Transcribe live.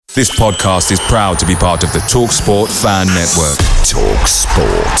This podcast is proud to be part of the TalkSport Fan Network.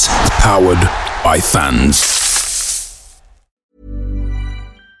 TalkSport. Powered by fans.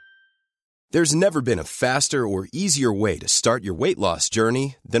 There's never been a faster or easier way to start your weight loss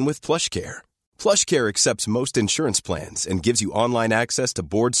journey than with PlushCare. PlushCare accepts most insurance plans and gives you online access to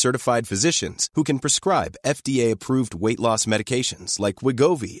board-certified physicians who can prescribe FDA-approved weight loss medications like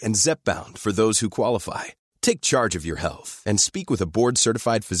Wegovy and Zepbound for those who qualify. Take charge of your health and speak with a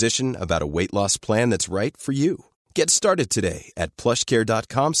board-certified physician about a weight loss plan that's right for you. Get started today at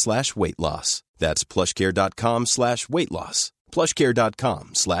plushcare.com/weight loss. That's plushcare.com/weight loss.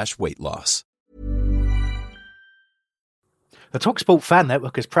 plushcare.com/weight loss. The TalkSport Fan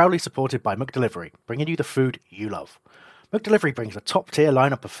Network is proudly supported by McDelivery, bringing you the food you love. McDelivery brings a top-tier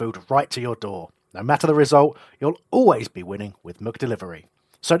lineup of food right to your door. No matter the result, you'll always be winning with McDelivery.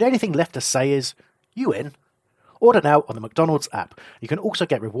 So the only thing left to say is, you in? Order now on the McDonald's app. You can also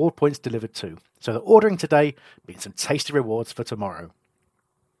get reward points delivered too, so that ordering today means some tasty rewards for tomorrow.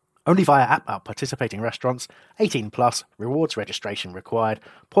 Only via app at participating restaurants, 18 plus, rewards registration required,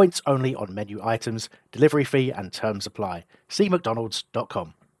 points only on menu items, delivery fee and terms apply. See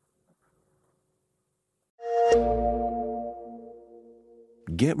mcdonalds.com.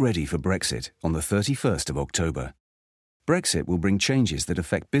 Get ready for Brexit on the 31st of October. Brexit will bring changes that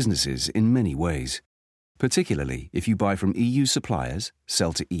affect businesses in many ways, particularly if you buy from EU suppliers,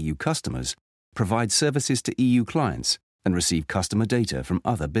 sell to EU customers, provide services to EU clients, and receive customer data from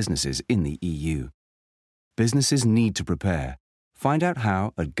other businesses in the EU. Businesses need to prepare. Find out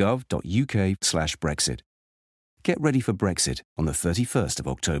how at gov.uk/Brexit. Get ready for Brexit on the 31st of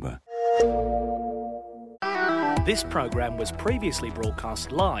October. This programme was previously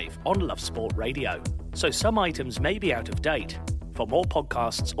broadcast live on Love Sport Radio, so some items may be out of date. For more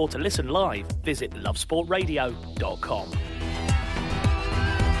podcasts or to listen live, visit lovesportradio.com.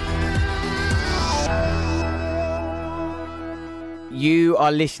 You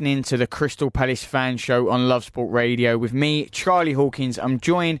are listening to the Crystal Palace Fan Show on Love Sport Radio with me, Charlie Hawkins. I'm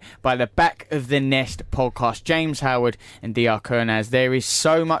joined by the Back of the Nest podcast, James Howard and DR Kernaz. There is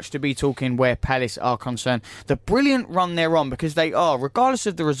so much to be talking where Palace are concerned. The brilliant run they're on, because they are, regardless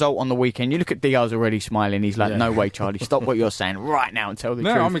of the result on the weekend. You look at DR's already smiling. He's like, no way, Charlie, stop what you're saying right now and tell the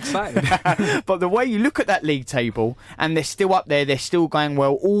truth. No, I'm excited. But the way you look at that league table, and they're still up there, they're still going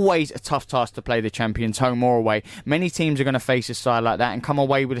well. Always a tough task to play the champions, home or away. Many teams are going to face a side like that and come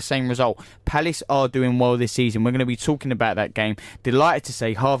away with the same result. Palace are doing well this season. We're going to be talking about that game. Delighted to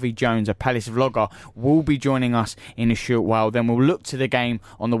say Harvey Jones, a Palace vlogger, will be joining us in a short while. Then we'll look to the game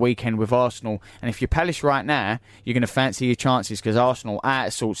on the weekend with Arsenal. And if you're Palace right now, you're going to fancy your chances, because Arsenal out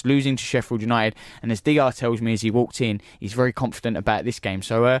of sorts, losing to Sheffield United. And as DR tells me as he walked in, he's very confident about this game.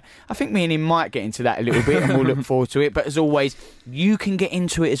 So I think me and him might get into that a little bit, and we'll look forward to it. But as always, you can get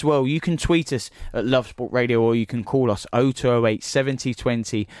into it as well. You can tweet us at Love Sport Radio, or you can call us 0208 70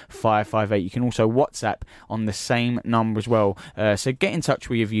 20 558. You can also WhatsApp on the same number as well. So get in touch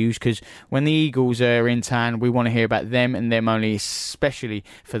with your views, because when the Eagles are in town, we want to hear about them and them only, especially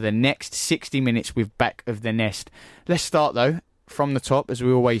for the next 60 minutes with Back of the Nest. Let's start though from the top, as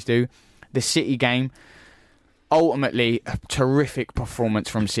we always do. The City game. Ultimately, a terrific performance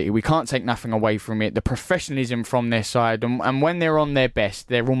from City. We can't take nothing away from it. The professionalism from their side, and when they're on their best,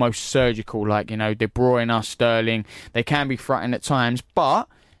 they're almost surgical. Like, De Bruyne, Sterling, they can be frightening at times. But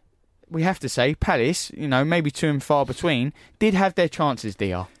we have to say, Palace, maybe too and far between, did have their chances,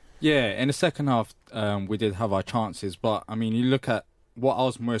 DR. Yeah, in the second half, we did have our chances. But, you look at what I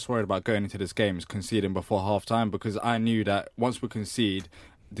was most worried about going into this game is conceding before half-time, because I knew that once we concede,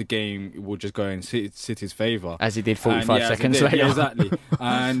 the game will just go in City's favour. As it did 45 seconds later. Yeah, exactly.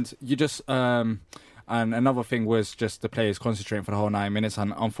 And you just... and another thing was just the players concentrating for the whole 9 minutes.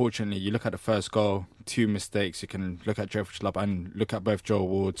 And unfortunately, you look at the first goal, 2 mistakes. You can look at Jeffrey Schlupp and look at both Joe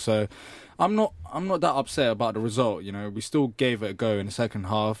Ward. So I'm not that upset about the result. We still gave it a go in the second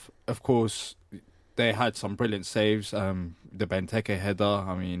half. Of course, they had some brilliant saves. The Benteke header,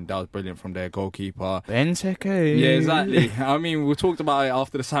 that was brilliant from their goalkeeper. Benteke. Yeah, exactly. We talked about it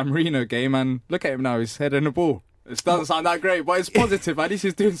after the San Marino game, and look at him now, he's heading the ball. It doesn't sound that great, but it's positive. At least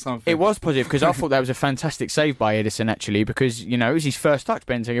he's doing something. It was positive, because I thought that was a fantastic save by Edison, actually, because, it was his first touch,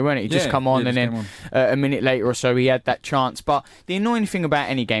 Benteke, wasn't it? He just come on, and then a minute later or so, he had that chance. But the annoying thing about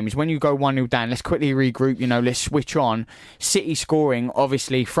any game is when you go 1-0 down, let's quickly regroup, let's switch on. City scoring,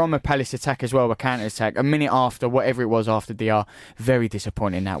 obviously, from a Palace attack as well, a counter-attack, a minute after, whatever it was after DR. Very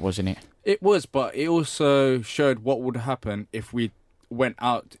disappointing, that, wasn't it? It was, but it also showed what would happen if we went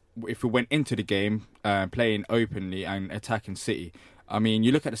into the game playing openly and attacking City. I mean,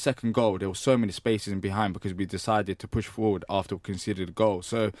 you look at the second goal, there were so many spaces in behind because we decided to push forward after we conceded a goal.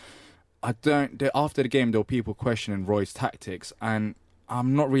 So after the game, there were people questioning Roy's tactics, and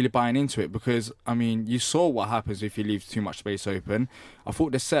I'm not really buying into it because, I mean, you saw what happens if you leave too much space open. I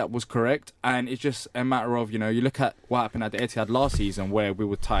thought the setup was correct, and it's just a matter of, you look at what happened at the Etihad last season where we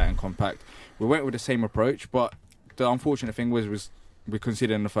were tight and compact. We went with the same approach, but the unfortunate thing was we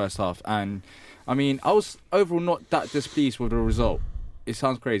conceded in the first half. And, I mean, I was overall not that displeased with the result. It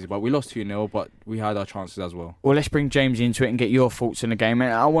sounds crazy, but we lost 2-0, but we had our chances as well. Well, let's bring James into it and get your thoughts on the game.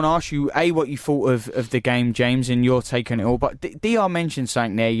 And I want to ask you, what you thought of the game, James, and your take on it all. But DR mentioned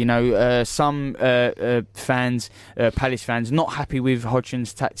something there, some fans, Palace fans, not happy with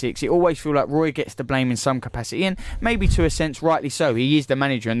Hodgson's tactics. It always feels like Roy gets the blame in some capacity, and maybe to a sense, rightly so. He is the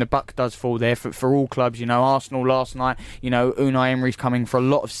manager, and the buck does fall there for all clubs. Arsenal last night, Unai Emery's coming for a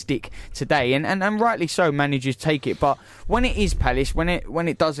lot of stick today, and rightly so, managers take it. But when it is Palace, when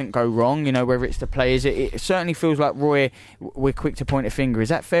it doesn't go wrong, whether it's the players, it certainly feels like Roy, we're quick to point a finger. Is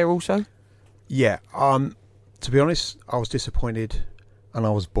that fair also? Yeah. To be honest, I was disappointed and I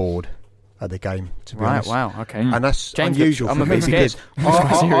was bored at the game, to be honest. Wow, okay. And that's James, unusual for me because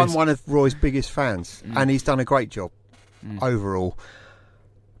I'm one of Roy's biggest fans and he's done a great job overall.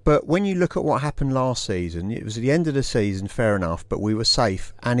 But when you look at what happened last season, it was at the end of the season, fair enough, but we were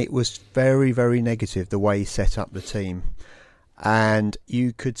safe, and it was very, very negative the way he set up the team. And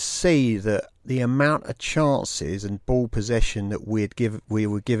you could see that the amount of chances and ball possession that we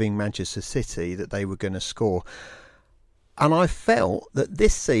were giving Manchester City that they were going to score. And I felt that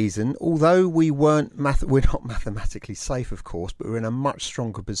this season, although we're not mathematically safe, of course, but we're in a much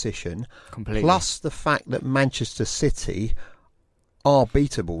stronger position. Completely. Plus the fact that Manchester City are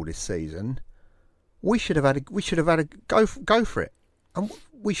beatable this season, we should have had a go for it. And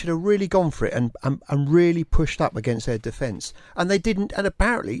we should have really gone for it and really pushed up against their defence. And they didn't, and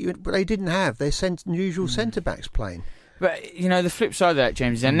apparently they didn't have their usual centre-backs playing. But, the flip side of that,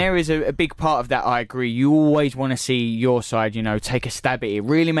 James, and there is a big part of that, I agree. You always want to see your side, take a stab at it,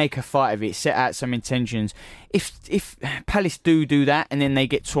 really make a fight of it, set out some intentions. If Palace do that and then they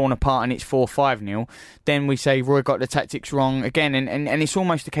get torn apart and it's 4-5-0, then we say Roy got the tactics wrong again. And it's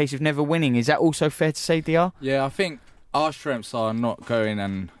almost a case of never winning. Is that also fair to say, DR? Yeah, I think our strengths are not going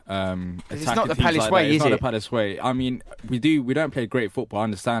and attacking. It's not the Palace way, is it? It's not the Palace way. I mean, we don't play great football, I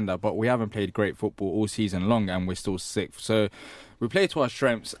understand that, but we haven't played great football all season long and we're still sixth. So we play to our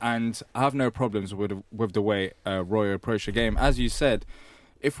strengths, and I have no problems with the way Roy approached the game. As you said,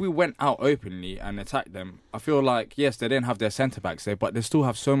 if we went out openly and attacked them, I feel like, yes, they didn't have their centre-backs there, but they still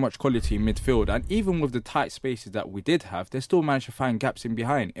have so much quality in midfield. And even with the tight spaces that we did have, they still managed to find gaps in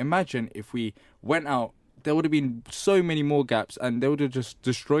behind. Imagine if we went out, there would have been so many more gaps and they would have just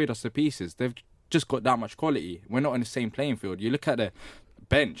destroyed us to pieces. They've just got that much quality. We're not in the same playing field. You look at the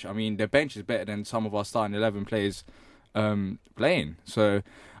bench. I mean, their bench is better than some of our starting 11 players playing. So,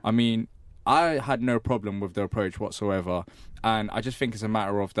 I mean, I had no problem with the approach whatsoever. And I just think it's a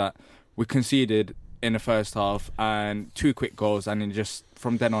matter of that we conceded in the first half and 2 quick goals, and then just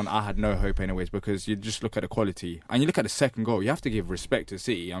from then on I had no hope anyways, because you just look at the quality and you look at the second goal, you have to give respect to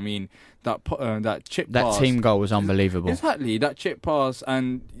City. I mean, that chip pass, that team goal was unbelievable. Exactly, that chip pass,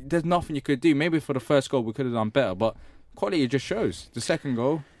 and there's nothing you could do. Maybe for the first goal we could have done better, but quality just shows. The second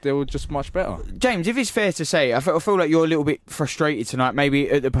goal, they were just much better. James, if it's fair to say, I feel like you're a little bit frustrated tonight, maybe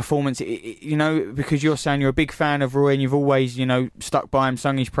at the performance, because you're saying you're a big fan of Roy and you've always, stuck by him,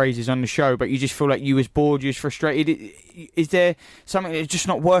 sung his praises on the show, but you just feel like you was bored, you was frustrated. Is there something that's just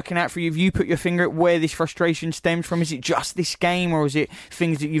not working out for you? Have you put your finger at where this frustration stems from? Is it just this game, or is it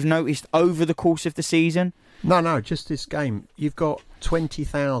things that you've noticed over the course of the season? No, just this game. You've got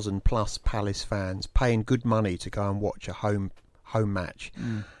 20,000 plus Palace fans paying good money to go and watch a home match.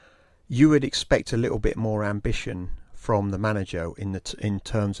 You would expect a little bit more ambition from the manager in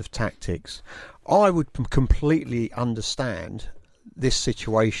terms of tactics. I would completely understand this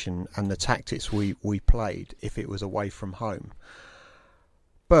situation and the tactics we played if it was away from home.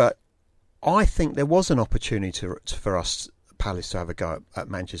 But I think there was an opportunity for us, Palace, to have a go at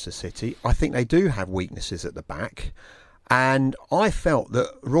Manchester City. I think they do have weaknesses at the back, and I felt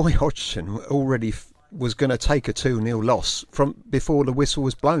that Roy Hodgson already was going to take a 2-0 loss from before the whistle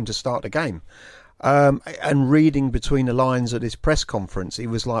was blown to start the game. And reading between the lines at his press conference, he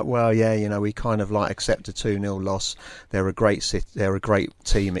was like, well, yeah, we kind of like accept a 2-0 loss. They're a great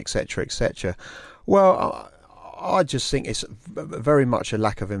team, etc., etc. Well, I just think it's very much a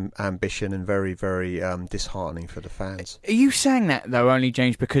lack of ambition and very, very disheartening for the fans. Are you saying that, though, only,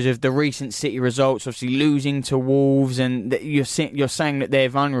 James, because of the recent City results, obviously losing to Wolves, and that you're saying that they're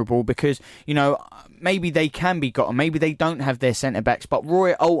vulnerable because, you know, maybe they can be got, maybe they don't have their centre-backs, but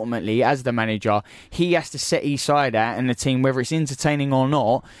Roy, ultimately, as the manager, he has to set his side out and the team, whether it's entertaining or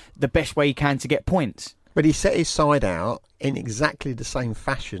not, the best way he can to get points. But he set his side out in exactly the same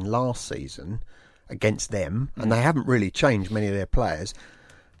fashion last season against them, and they haven't really changed many of their players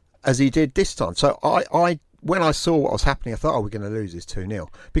as he did this time. So I when I saw what was happening, I thought, we're going to lose this 2-0.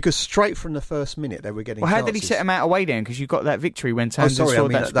 Because straight from the first minute, they were getting chances. How did he set them out away then? Because you got that victory when Townsend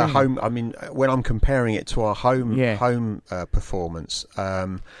scored that the home. I mean, when I'm comparing it to our home performance,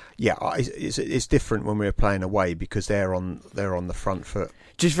 it's different when we're playing away because they're on the front foot.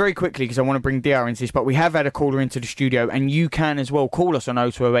 Just very quickly, because I want to bring DR into this, but we have had a caller into the studio, and you can as well call us on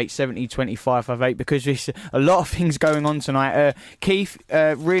 0208 70 25 58 because there's a lot of things going on tonight. Keith,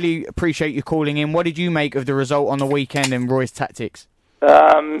 really appreciate you calling in. What did you make of the result on the weekend and Roy's tactics?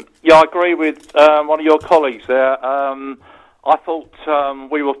 I agree with one of your colleagues there. I thought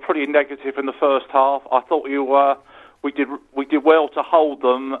we were pretty negative in the first half. I thought we did well to hold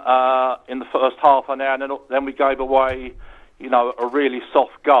them in the first half an hour, and then we gave away, you know, a really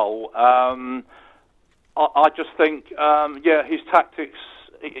soft goal. I just think, his tactics,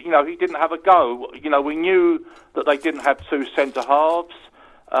 you know, he didn't have a go. You know, we knew that they didn't have two centre-halves.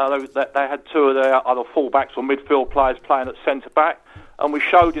 They had two of their other full-backs or midfield players playing at centre-back. And we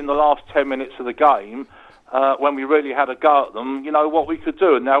showed in the last 10 minutes of the game, when we really had a go at them, you know, what we could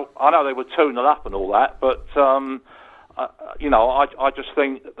do. Now, I know they were 2-0 up and all that, but... I just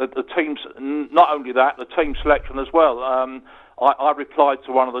think that the teams, not only that, the team selection as well. I replied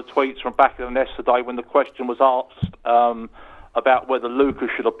to one of the tweets from back in the nest today when the question was asked about whether Lucas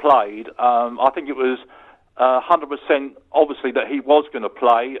should have played. I think it was 100% obviously that he was going to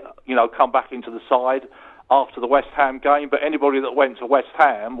play, you know, come back into the side after the West Ham game, but anybody that went to West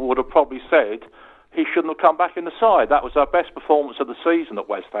Ham would have probably said he shouldn't have come back in the side. That was our best performance of the season at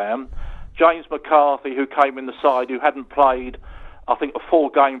West Ham. James McCarthy, who came in the side, who hadn't played, I think, a full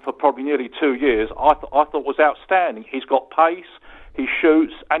game for probably nearly 2 years, I thought was outstanding. He's got pace, he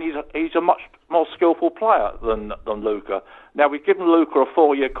shoots, and he's a much more skillful player than Luca. Now, we've given Luca a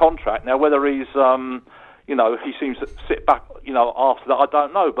 4-year contract. Now, whether he's, he seems to sit back, you know, after that, I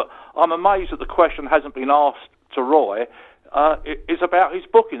don't know. But I'm amazed that the question hasn't been asked to Roy. Is about his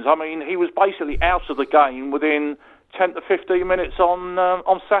bookings. I mean, he was basically out of the game within 10 to 15 minutes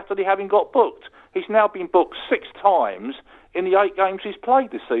on Saturday, having got booked. He's now been booked 6 times in the 8 games he's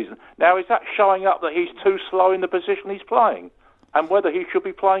played this season. Now, is that showing up that he's too slow in the position he's playing, and whether he should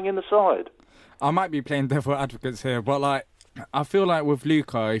be playing in the side? I might be playing devil advocates here, but I feel like with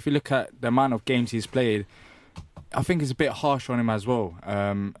Luca, if you look at the amount of games he's played, I think it's a bit harsh on him as well.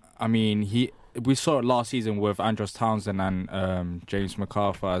 We saw it last season with Andros Townsend and James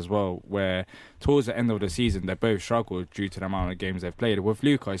McArthur as well, where towards the end of the season they both struggled due to the amount of games they've played. With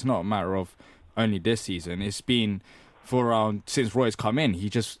Luca, it's not a matter of only this season. It's been for around since Roy's come in. He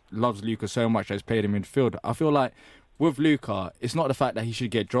just loves Luca so much that he's played in midfield. I feel like with Luca, it's not the fact that he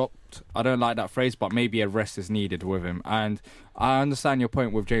should get dropped. I don't like that phrase, but maybe a rest is needed with him. And I understand your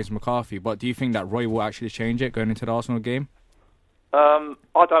point with James McCarthy, but do you think that Roy will actually change it going into the Arsenal game?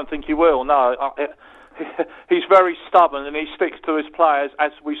 I don't think he will. No, he's very stubborn and he sticks to his players.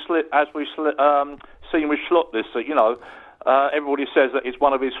 As we seen with Schlupp this, you know, everybody says that he's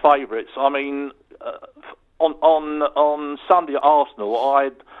one of his favourites. I mean, on Sunday at Arsenal,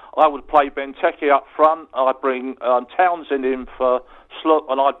 I would play Benteke up front. I'd bring Townsend in for Schlupp,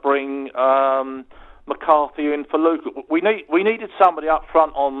 and I'd bring McCarthy in for Luca. We needed somebody up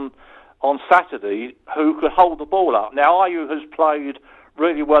front on Saturday who could hold the ball up. Now, Ayew has played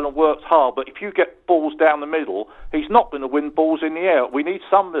really well and worked hard, but if you get balls down the middle, he's not going to win balls in the air. We need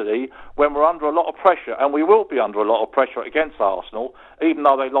somebody when we're under a lot of pressure, and we will be under a lot of pressure against Arsenal, even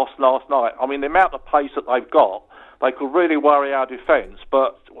though they lost last night. I mean, the amount of pace that they've got, they could really worry our defence,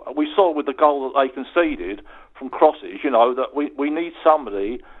 but we saw with the goal that they conceded from crosses, you know, that we need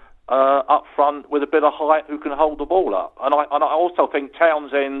somebody up front with a bit of height who can hold the ball up. And I also think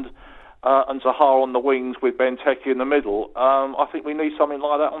Townsend and Zaha on the wings with Benteke in the middle. I think we need something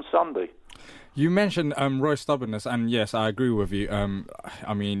like that on Sunday. You mentioned Roy's stubbornness, and yes, I agree with you.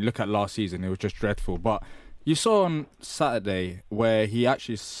 I mean, look at last season; it was just dreadful. But you saw on Saturday where he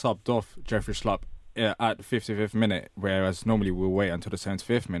actually subbed off Jeffrey Schlupp at the 55th minute, whereas normally we'll wait until the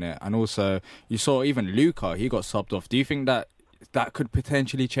 75th minute. And also, you saw even Luca; he got subbed off. Do you think that could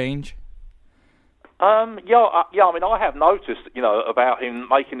potentially change? I mean, I have noticed, you know, about him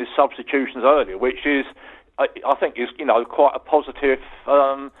making his substitutions earlier, which is, I think is quite a positive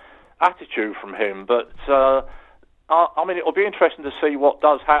attitude from him. But I mean, it'll be interesting to see what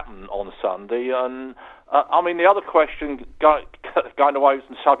does happen on Sunday. And I mean, the other question going away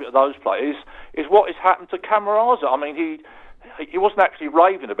from the subject of those players is what has happened to Camarasa. I mean, he wasn't actually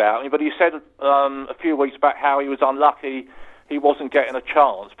raving about him, but he said a few weeks back how he was unlucky he wasn't getting a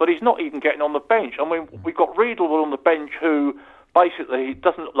chance. But he's not even getting on the bench. I mean, we've got Riedel on the bench who basically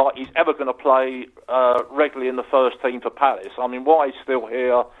doesn't look like he's ever going to play regularly in the first team for Palace. I mean, why he's still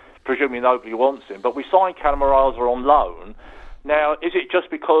here, presumably nobody wants him. But we signed Camarasa on loan. Now, is it just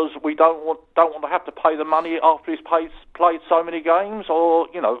because we don't want to have to pay the money after he's played so many games, or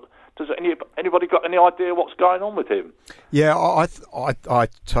does anybody got any idea what's going on with him? Yeah, I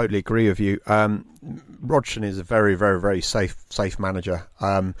totally agree with you. Rodgson is a very, very, very safe manager.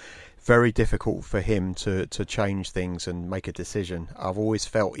 Very difficult for him to change things and make a decision. I've always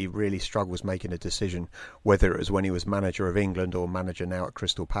felt he really struggles making a decision, whether it was when he was manager of England or manager now at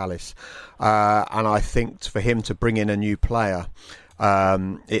Crystal Palace. And I think for him to bring in a new player,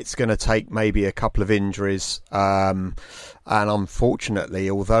 it's going to take maybe a couple of injuries. And unfortunately,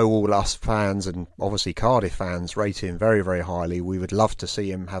 although all us fans and obviously Cardiff fans rate him very, very highly, we would love to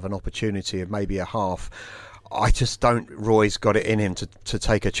see him have an opportunity of maybe a half. I just don't. Roy's got it in him to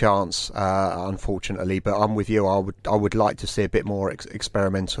take a chance, unfortunately. But I'm with you. I would like to see a bit more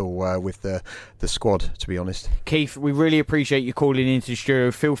experimental with the squad, to be honest. Keith, we really appreciate you calling into the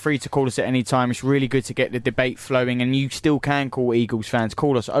studio. Feel free to call us at any time. It's really good to get the debate flowing, and you still can call Eagles fans.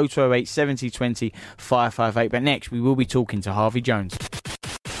 Call us 0208 70 20 558. But next, we will be talking to Harvey Jones.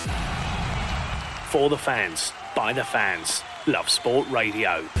 For the fans, by the fans, Love Sport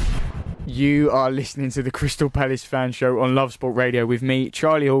Radio. You are listening to the Crystal Palace Fan Show on Love Sport Radio with me,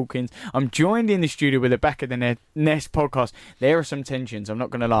 Charlie Hawkins. I'm joined in the studio with the Back of the Nest podcast. There are some tensions, I'm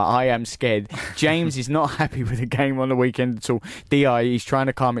not going to lie. I am scared. James is not happy with the game on the weekend at all. D.I., he's trying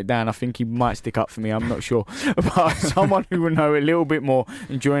to calm it down. I think he might stick up for me, I'm not sure. But someone who will know a little bit more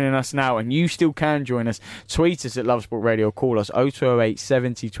and joining us now, and you still can join us, tweet us at Love Sport Radio, call us 0208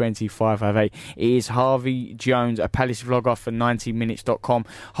 70 20 558. It is Harvey Jones, a Palace vlogger for 90minutes.com.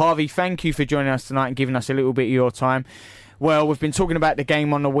 Harvey, thank you for joining us tonight and giving us a little bit of your time. Well, we've been talking about the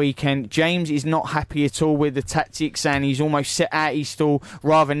game on the weekend. James is not happy at all with the tactics and he's almost set out his stall,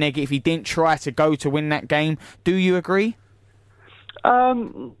 rather negative. He didn't try to go to win that game. Do you agree?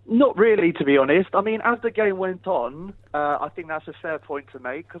 Not really, to be honest. I mean, as the game went on, I think that's a fair point to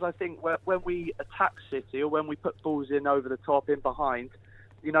make, because I think when we attack City or when we put balls in over the top, in behind,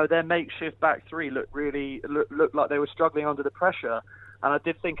 their makeshift back three looked like they were struggling under the pressure. And I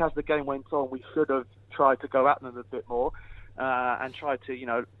did think as the game went on, we should have tried to go at them a bit more and try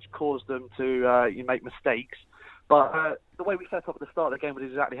to, cause them to make mistakes. But the way we set up at the start of the game was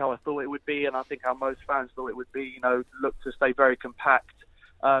exactly how I thought it would be, and I think how most fans thought it would be. Look to stay very compact,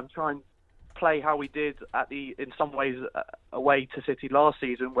 try and play how we did in some ways away to City last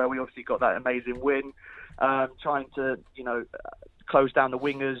season, where we obviously got that amazing win. Trying to, close down the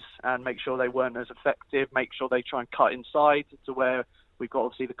wingers and make sure they weren't as effective, make sure they try and cut inside to where we've got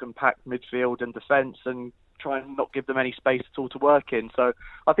obviously the compact midfield and defence, and try and not give them any space at all to work in. So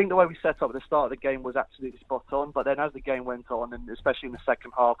I think the way we set up at the start of the game was absolutely spot on. But then as the game went on, and especially in the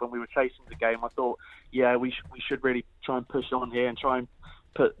second half when we were chasing the game, I thought, yeah, we should really try and push on here and try and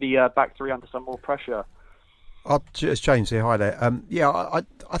put the back three under some more pressure. It's James here. Hi there.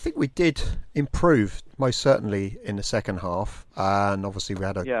 I think we did improve most certainly in the second half, and obviously we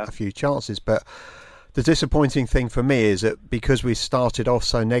had a few chances, but the disappointing thing for me is that because we started off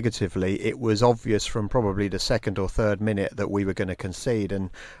so negatively, it was obvious from probably the second or third minute that we were going to concede, and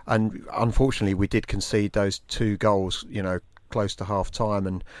unfortunately we did concede those two goals, close to half time.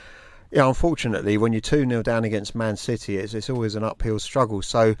 And unfortunately, when you're 2-0 down against Man City, it's always an uphill struggle.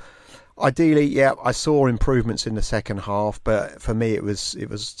 So ideally, I saw improvements in the second half, but for me it was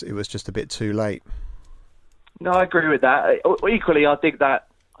just a bit too late. No, I agree with that. Equally, I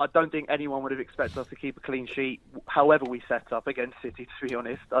don't think anyone would have expected us to keep a clean sheet, however we set up against City. To be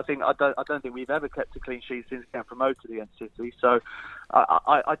honest, I don't think we've ever kept a clean sheet since getting promoted against City. So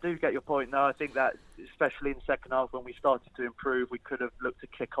I do get your point. No, I think that especially in the second half when we started to improve, we could have looked to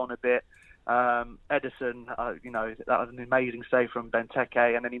kick on a bit. Edison, that was an amazing save from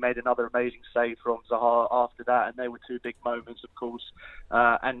Benteke, and then he made another amazing save from Zaha after that, and they were two big moments, of course.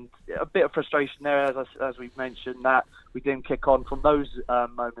 And a bit of frustration there, as we've mentioned, that we didn't kick on from those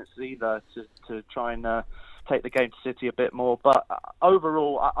moments either to try and take the game to City a bit more. But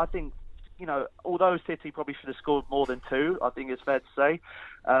overall, I think although City probably should have scored more than 2, I think it's fair to say,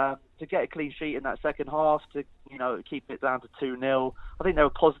 to get a clean sheet in that second half, to keep it down to 2-0, I think there were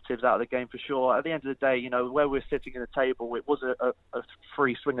positives out of the game for sure. At the end of the day, where we're sitting in the table, it was a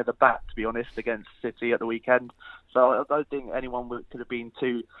free swing of the bat, to be honest, against City at the weekend. So I don't think anyone could have been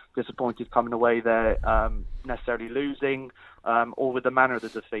too disappointed coming away there, necessarily losing, or with the manner of the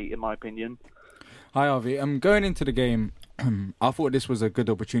defeat, in my opinion. Hi, Harvey. Going into the game, I thought this was a good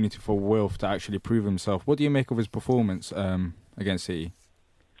opportunity for Wilf to actually prove himself. What do you make of his performance against City?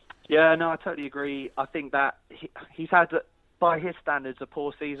 Yeah, no, I totally agree. I think that he's had, by his standards, a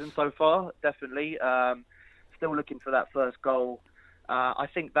poor season so far, definitely. Still looking for that first goal. I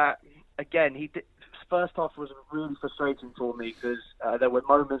think that, again, first half was really frustrating for me because there were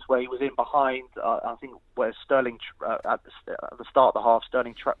moments where he was in behind. I think where Sterling, at the start of the half,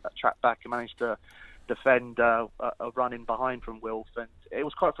 Sterling tracked back and managed to defend a run in behind from Wilf, and it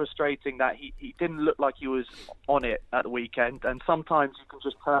was quite frustrating that he didn't look like he was on it at the weekend. And sometimes you can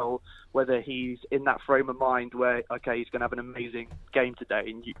just tell whether he's in that frame of mind where, okay, he's going to have an amazing game today,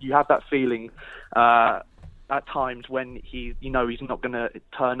 and you have that feeling at times when he's not going to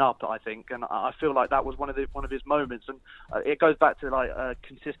turn up, I think, and I feel like that was one of his moments. And it goes back to like a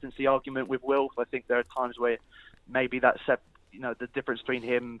consistency argument with Wilf. I think there are times where maybe the difference between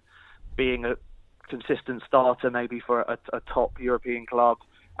him being a consistent starter maybe for a top European club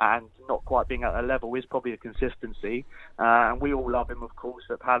and not quite being at a level is probably a consistency. And we all love him, of course,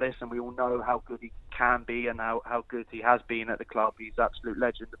 at Palace, and we all know how good he can be and how good he has been at the club. He's an absolute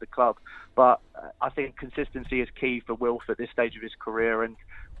legend of the club. But I think consistency is key for Wilf at this stage of his career, and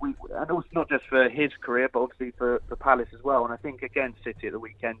also not just for his career, but obviously for Palace as well. And I think against City at the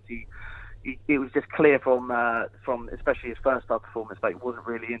weekend, it was just clear from especially his first half performance that he wasn't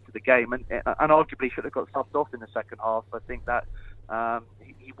really into the game, and arguably should have got subbed off in the second half. I think that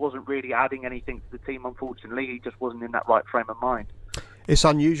he wasn't really adding anything to the team, unfortunately. He just wasn't in that right frame of mind. It's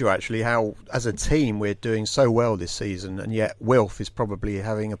unusual, actually, how as a team we're doing so well this season, and yet Wilf is probably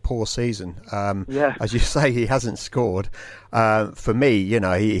having a poor season. As you say, he hasn't scored. For me,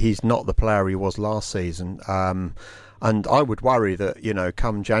 he's not the player he was last season. And I would worry that,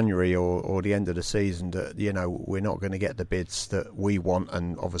 come January or the end of the season, that, we're not going to get the bids that we want,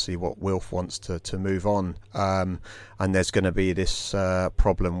 and obviously what Wilf wants to move on. And there's going to be this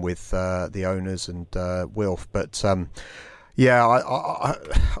problem with the owners and Wilf. But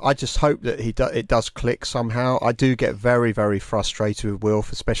I just hope that it does click somehow. I do get very, very frustrated with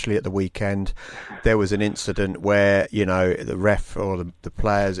Wilf, especially at the weekend. There was an incident where, the ref or the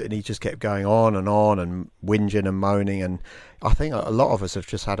players, and he just kept going on and whinging and moaning. And I think a lot of us have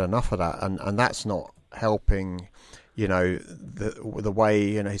just had enough of that. And that's not helping, the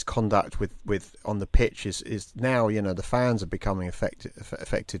way, his conduct with on the pitch is now, the fans are becoming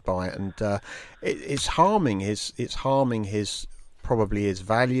affected by it. And it's harming his probably his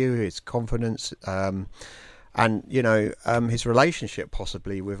value, his confidence, and his relationship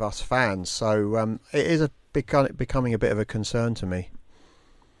possibly with us fans. So it is becoming a bit of a concern to me.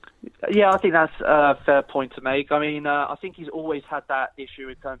 Yeah, I think that's a fair point to make. I mean, I think he's always had that issue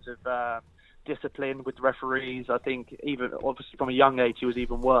in terms of discipline with referees. I think even obviously from a young age he was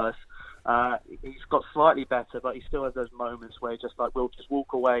even worse. He's got slightly better, but he still has those moments where will just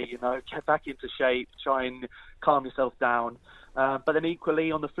walk away, get back into shape, try and calm yourself down. But then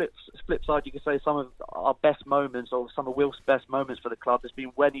equally, on the flip side, you could say some of our best moments, or some of Wilf's best moments for the club, has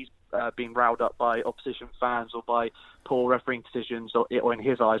been when he's been riled up by opposition fans or by poor refereeing decisions, or in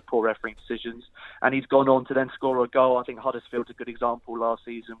his eyes, poor refereeing decisions. And he's gone on to then score a goal. I think Huddersfield's a good example last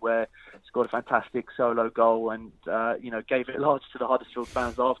season, where he scored a fantastic solo goal and gave it large to the Huddersfield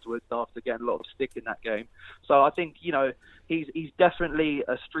fans afterwards, after getting a lot of stick in that game. So I think he's definitely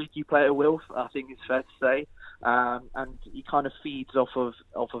a streaky player, Wilf. I think it's fair to say. And he kind of feeds off of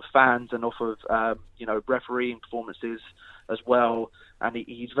fans and off of refereeing performances as well. And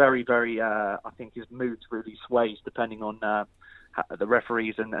he's very, very. I think his mood really sways depending on the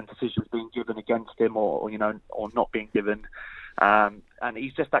referees and decisions being given against him or not being given. And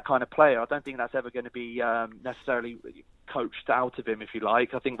he's just that kind of player. I don't think that's ever going to be necessarily coached out of him, if you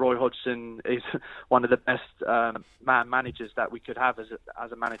like. I think Roy Hodgson is one of the best man managers that we could have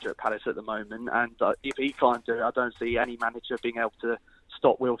as a manager at Palace at the moment. And if he can't do it, I don't see any manager being able to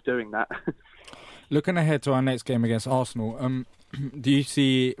stop Wilf doing that. Looking ahead to our next game against Arsenal, do you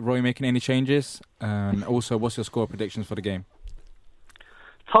see Roy making any changes? And also, what's your score predictions for the game?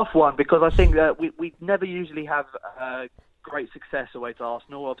 Tough one, because I think that we never usually have great success away to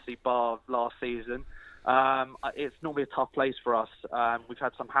Arsenal, obviously bar last season. It's normally a tough place for us. We've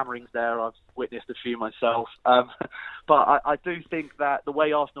had some hammerings there. I've witnessed a few myself. But I do think that the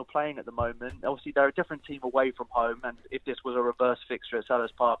way Arsenal are playing at the moment, obviously they're a different team away from home, and if this was a reverse fixture at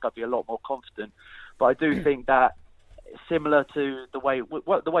Selhurst Park, I'd be a lot more confident. But I do think that similar to the way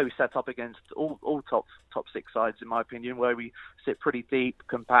we set up against all top six sides, in my opinion, where we sit pretty deep,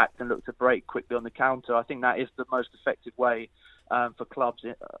 compact, and look to break quickly on the counter. I think that is the most effective way for clubs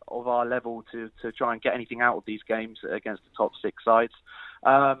of our level to try and get anything out of these games against the top six sides.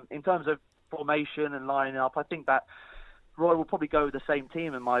 In terms of formation and lining up, I think that Roy will probably go with the same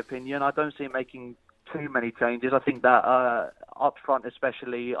team, in my opinion. I don't see him making too many changes. I think that up front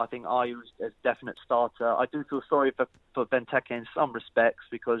especially, I think Ayew is a definite starter. I do feel sorry for Benteke in some respects,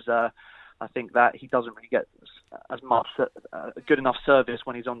 because I think that he doesn't really get as much good enough service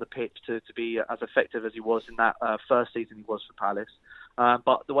when he's on the pitch to be as effective as he was in that first season he was for Palace.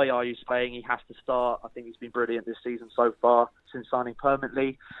 But the way Ayew's playing, he has to start. I think he's been brilliant this season so far since signing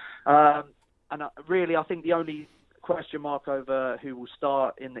permanently. And really, I think the only question mark over who will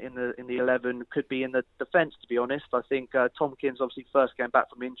start in the 11 could be in the defence, to be honest. I think Tomkins obviously first came back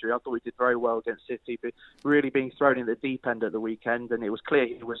from injury. I thought he did very well against City, but really being thrown in the deep end at the weekend, and it was clear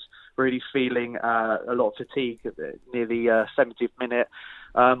he was really feeling a lot of fatigue near the 70th minute.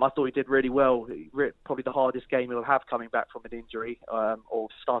 I thought he did really well. Probably the hardest game he'll have coming back from an injury or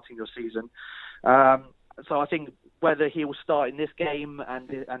starting your season. So I think whether he will start in this game and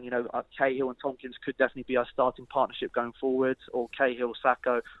Cahill and Tomkins could definitely be our starting partnership going forward, or Cahill,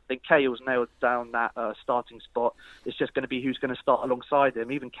 Sacco. I think Cahill's nailed down that starting spot. It's just going to be who's going to start alongside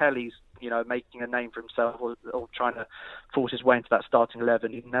him. Even Kelly's, making a name for himself or trying to force his way into that starting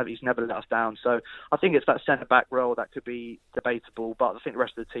 11. He's never let us down. So I think it's that centre-back role that could be debatable, but I think the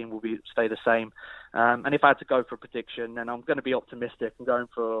rest of the team will stay the same. And if I had to go for a prediction, then I'm going to be optimistic and going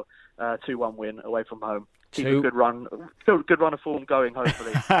for a 2-1 win away from home. Keep a good run of form going,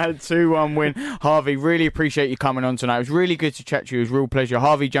 hopefully. 2-1 win. Harvey, really appreciate you coming on tonight. It was really good to chat to you. It was a real pleasure.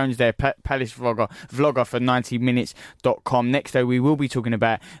 Harvey Jones there, Palace vlogger for 90minutes.com. Next, though, we will be talking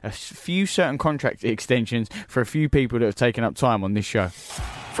about a few certain contract extensions for a few people that have taken up time on this show.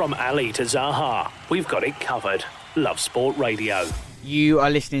 From Ali to Zaha, we've got it covered. Love Sport Radio. You are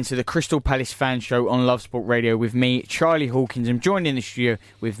listening to the Crystal Palace Fan Show on Love Sport Radio with me, Charlie Hawkins. I'm joined in the studio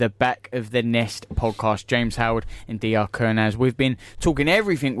with the Back of the Nest podcast, James Howard and DR Kernaz. We've been talking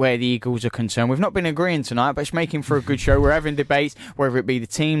everything where the Eagles are concerned. We've not been agreeing tonight, but it's making for a good show. We're having debates, whether it be the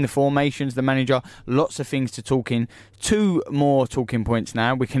team, the formations, the manager, lots of things to talk in. 2 more talking points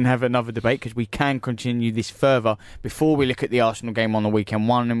now. We can have another debate because we can continue this further before we look at the Arsenal game on the weekend,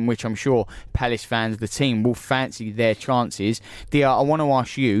 one in which I'm sure Palace fans, the team, will fancy their chances. DR, I want to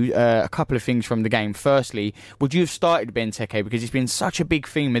ask you a couple of things from the game. Firstly, would you have started Benteke? Because it's been such a big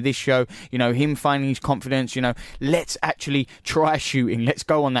theme of this show, him finding his confidence, let's actually try shooting, let's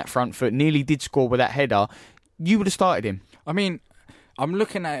go on that front foot. Nearly did score with that header. You would have started him. I mean, I'm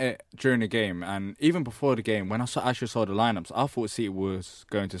looking at it during the game, and even before the game, when I actually saw the lineups, I thought City was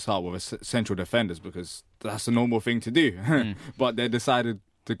going to start with central defenders because that's a normal thing to do. But they decided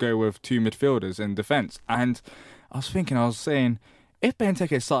to go with 2 midfielders in defence. And I was saying, if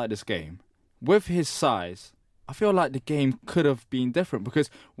Benteke started this game, with his size, I feel like the game could have been different, because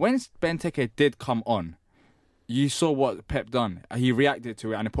when Benteke did come on, you saw what Pep done. He reacted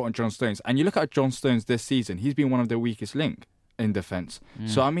to it and he put on John Stones. And you look at John Stones this season, he's been one of the weakest link in defence.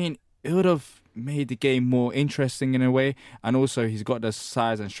 So, I mean, it would have made the game more interesting in a way. And also, he's got the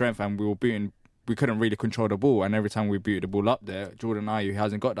size and strength, and we couldn't really control the ball. And every time we boot the ball up there, Jordan Ayew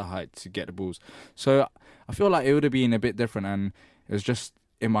hasn't got the height to get the balls. So I feel like it would have been a bit different, and it was just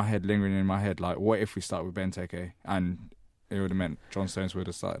lingering in my head, like, what if we start with Benteke? And it would have meant John Stones would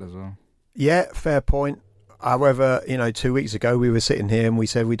have started as well. Yeah, fair point. However, 2 weeks ago we were sitting here and we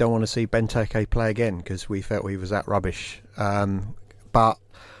said we don't want to see Benteke play again because we felt he was that rubbish. But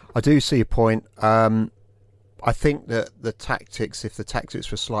I do see a point. I think that if the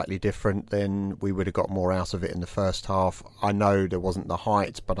tactics were slightly different, then we would have got more out of it in the first half. I know there wasn't the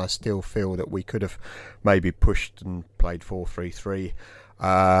height, but I still feel that we could have maybe pushed and played 4-3-3.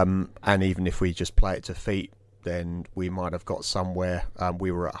 And even if we just play it to feet, then we might have got somewhere.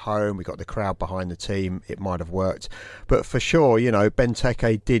 We were at home, we got the crowd behind the team, it might have worked. But for sure,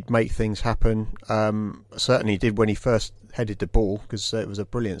 Benteke did make things happen. Certainly did when he first headed the ball, because it was a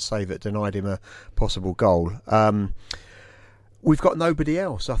brilliant save that denied him a possible goal. We've got nobody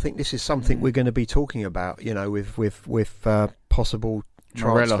else. I think this is something we're going to be talking about, with possible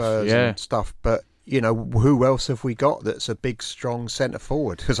transfers and stuff. But who else have we got that's a big, strong centre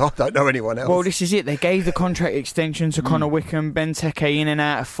forward? Because I don't know anyone else. Well, this is it. They gave the contract extension to Connor Wickham. Benteke in and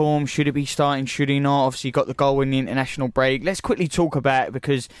out of form. Should he be starting? Should he not? Obviously, got the goal in the international break. Let's quickly talk about it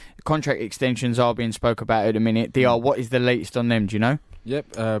because contract extensions are being spoke about at the minute. DR, what is the latest on them? Do you know?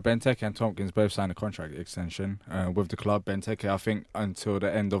 Yep, Benteke and Tompkins both signed a contract extension with the club. Benteke, I think, until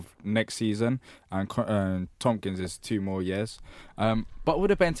the end of next season, and Tompkins is 2 more years. But with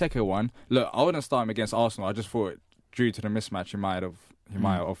the Benteke one, look, I wouldn't start him against Arsenal. I just thought, due to the mismatch, he might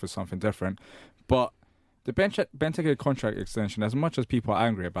have offered something different. But the Benteke contract extension, as much as people are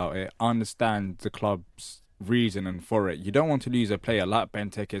angry about it, I understand the club's reasoning for it. You don't want to lose a player like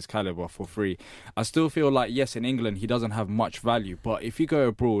Benteke's caliber for free. I still feel like, yes, in England he doesn't have much value, but if you go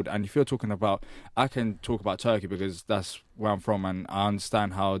abroad, and if you're talking about, I can talk about Turkey because that's where I'm from and I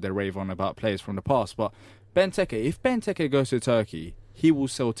understand how they rave on about players from the past, but Benteke, if Benteke goes to Turkey, he will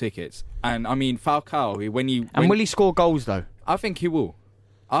sell tickets. And I mean, Falcao, will he score goals though? I think he will.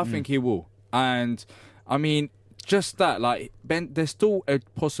 Think he will. And I mean, just that, like, there's still a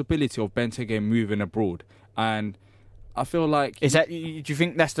possibility of Benteke moving abroad. And I feel like... Do you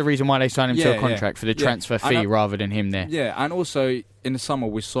think that's the reason why they signed him to a contract, for the transfer fee rather than him there? Yeah, and also in the summer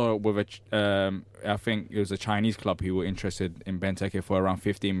we saw with I think it was a Chinese club who were interested in Benteke for around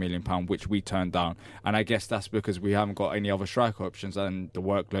 £15 million, which we turned down. And I guess that's because we haven't got any other striker options and the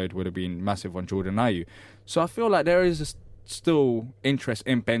workload would have been massive on Jordan Ayew. So I feel like there is still interest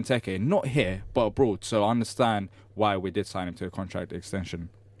in Benteke, not here, but abroad. So I understand why we did sign him to a contract extension.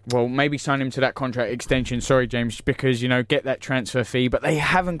 Well, maybe sign him to that contract extension, sorry, James, because, get that transfer fee. But they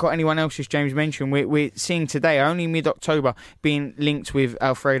haven't got anyone else, as James mentioned. We're seeing today, only mid-October, being linked with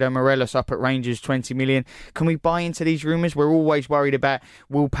Alfredo Morelos up at Rangers, 20 million. Can we buy into these rumours? We're always worried about,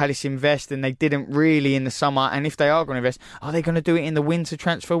 will Palace invest? And they didn't really in the summer. And if they are going to invest, are they going to do it in the winter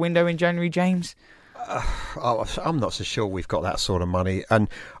transfer window in January, James? I'm not so sure we've got that sort of money, and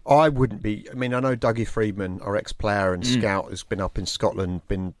I wouldn't be. I mean, I know Dougie Freedman, our ex-player and scout, has been up in Scotland,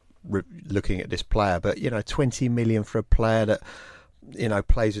 been looking at this player, but 20 million for a player that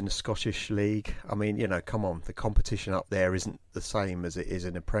plays in the Scottish League. I mean, come on, the competition up there isn't the same as it is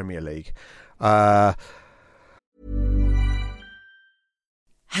in the Premier League.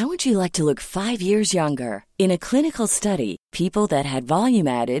 How would you like to look 5 years younger? In a clinical study, people that had volume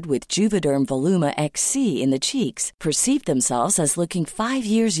added with Juvederm Voluma XC in the cheeks perceived themselves as looking 5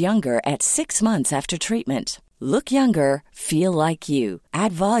 years younger at 6 months after treatment. Look younger, feel like you.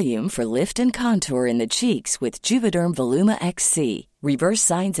 Add volume for lift and contour in the cheeks with Juvederm Voluma XC. Reverse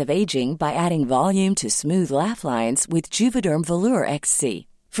signs of aging by adding volume to smooth laugh lines with Juvederm Volure XC.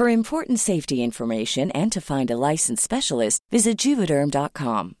 For important safety information and to find a licensed specialist, visit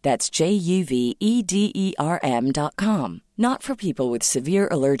Juvederm.com. That's JUVEDERM.com. Not for people with severe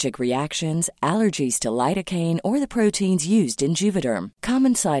allergic reactions, allergies to lidocaine, or the proteins used in Juvederm.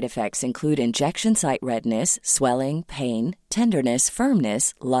 Common side effects include injection site redness, swelling, pain, tenderness,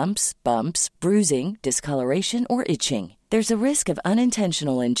 firmness, lumps, bumps, bruising, discoloration, or itching. There's a risk of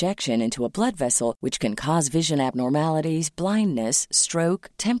unintentional injection into a blood vessel, which can cause vision abnormalities, blindness, stroke,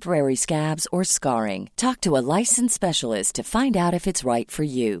 temporary scabs, or scarring. Talk to a licensed specialist to find out if it's right for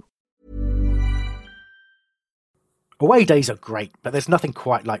you. Away days are great, but there's nothing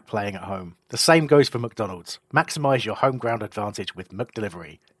quite like playing at home. The same goes for McDonald's. Maximise your home ground advantage with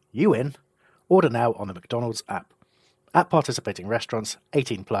McDelivery. You in? Order now on the McDonald's app. At participating restaurants,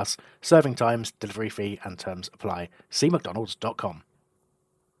 18 plus, serving times, delivery fee and terms apply. See mcdonalds.com.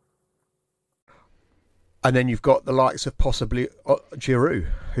 And then you've got the likes of possibly Giroud,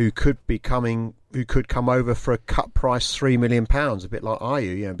 who could come over for a cut price £3 million, a bit like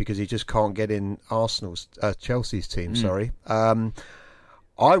Ayew, because he just can't get in Chelsea's team. Sorry, I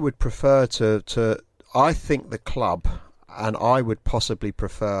would prefer to. I think the club, and I would possibly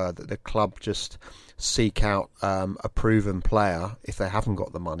prefer that the club just seek out a proven player if they haven't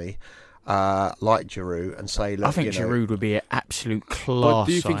got the money, like Giroud, and say, look, I think Giroud would be an absolute class. But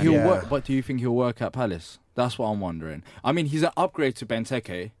do you think he'll work? But do you think he'll work at Palace? That's what I'm wondering. I mean, he's an upgrade to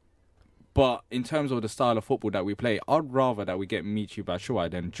Benteke, but in terms of the style of football that we play, I'd rather that we get Michy Batshuayi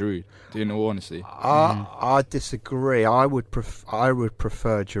than Giroud. In all honesty, I disagree. I would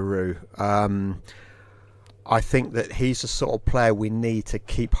prefer Giroud. I think that he's the sort of player we need to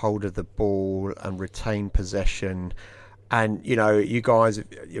keep hold of the ball and retain possession. And, you guys,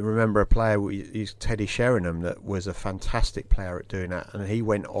 you remember a player, Teddy Sheringham, that was a fantastic player at doing that. And he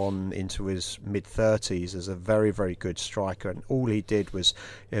went on into his mid-30s as a very, very good striker. And all he did was,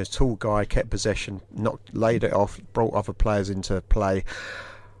 a tall guy, kept possession, laid it off, brought other players into play.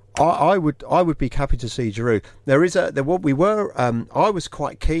 I would be happy to see Giroud. I was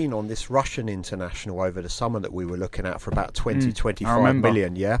quite keen on this Russian international over the summer that we were looking at for about 25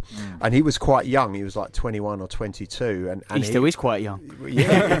 million, yeah. And he was quite young. He was like 21 or 22, and he still is quite young.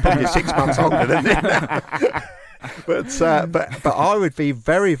 Yeah, probably 6 months older than him. But I would be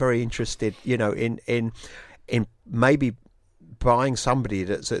very, very interested, in maybe buying somebody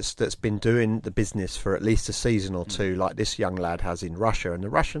that's been doing the business for at least a season or two, like this young lad has in Russia. And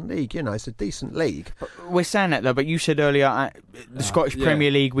the Russian league, it's a decent league. We're saying that though, but you said earlier the Scottish Premier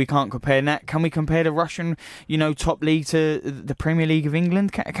League, we can't compare that. Can we compare the Russian, top league to the Premier League of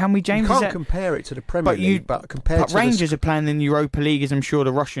England? Can we, James? You can't compare it to the Premier League, but compared to Rangers are playing in the Europa League, as I'm sure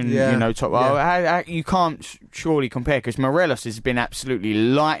the Russian, top. Yeah. You can't surely compare, because Morelos has been absolutely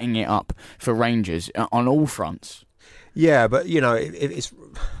lighting it up for Rangers on all fronts. Yeah, but it's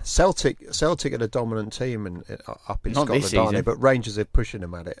Celtic are the dominant team up in Scotland, aren't they? But Rangers are pushing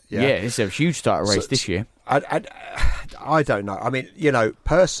them at it. Yeah, it's a huge starter race this year. I don't know. I mean,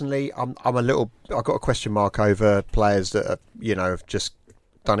 personally, I've got a question mark over players that have just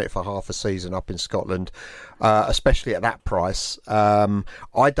done it for half a season up in Scotland, especially at that price.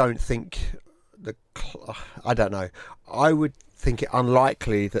 I don't think I don't know. I would think it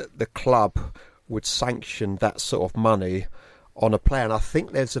unlikely that the club would sanction that sort of money on a player, and I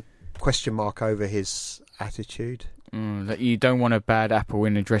think there's a question mark over his attitude. That you don't want a bad apple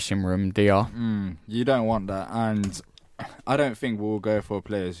in the dressing room, DR. You don't want that, and I don't think we'll go for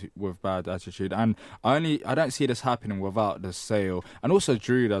players with bad attitude. And I don't see this happening without the sale, and also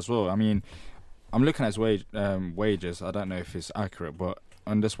Giroud as well. I mean, I'm looking at his wages. I don't know if it's accurate, but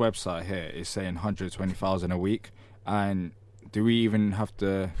on this website here, it's saying 120,000 a week, and do we even have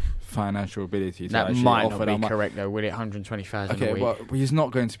the financial ability to actually offer that? That might not be correct, though, will it? 120,000 a week. Well, he's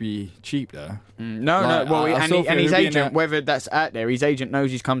not going to be cheap, though. No. Well, and his agent, whether that's out there, his agent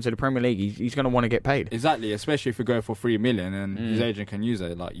knows he's come to the Premier League. He's going to want to get paid. Exactly, especially if you go for 3 million and his agent can use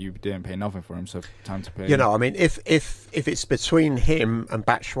it. Like, you didn't pay nothing for him, so time to pay. I mean, if it's between him and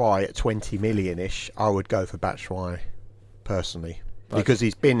Batshuayi at 20 million-ish, I would go for Batshuayi, personally. Because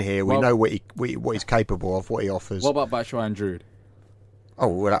he's been here, we know what he's capable of, what he offers. What about Batshuayi and Giroud? Oh,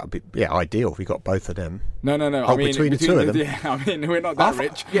 well, that would be ideal if we got both of them. No. I mean, between the two of them. Yeah, I mean, we're not that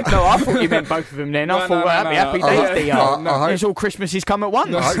rich. I thought you meant both of them then. I thought, happy days, it's all Christmases come at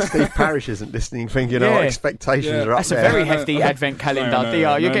once. I hope Steve Parish isn't listening, thinking, our expectations are up That's there. That's a very hefty advent calendar,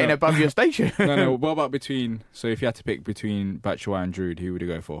 DR. You're getting above your station. No. What about so if you had to pick between Batshuayi and Giroud, who would you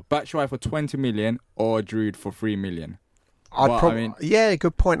go for? Batshuayi for 20 million or Giroud for 3 million?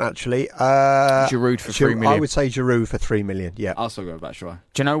 Good point, actually. Giroud for 3 million. I would say Giroud for 3 million. Yeah, I'll still go with Batshuayi.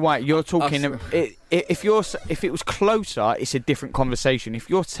 Do you know what you're talking? If it was closer, it's a different conversation. If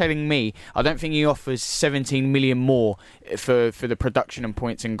you're telling me, I don't think he offers 17 million more for the production and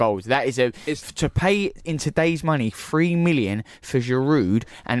points and goals. That is to pay in today's money 3 million for Giroud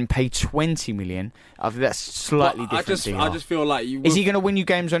and pay 20 million. That's slightly different. I just feel like is he going to win you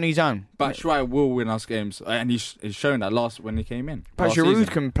games on his own? Batshuayi will win us games, and he's shown that when he came in. But Giroud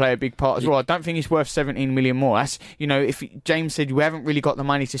can play a big part as well. I don't think he's worth 17 million more. That's if James said we haven't really got the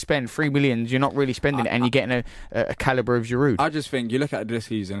money to spend, 3 million, you're not really spending it, and you're getting a calibre of Giroud. I just think you look at this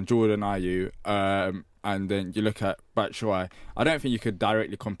season, Jordan Ayew, and then you look at Batshuayi. I don't think you could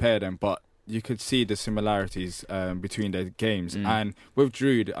directly compare them, but you could see the similarities between their games. And with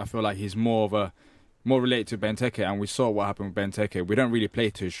Giroud, I feel like he's more related to Benteke, and we saw what happened with Benteke. We don't really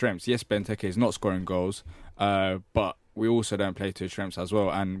play to his strengths. Yes, Benteke is not scoring goals, but we also don't play to his strengths as well.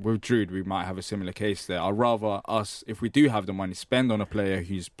 And with Giroud, we might have a similar case there. I'd rather us, if we do have the money, spend on a player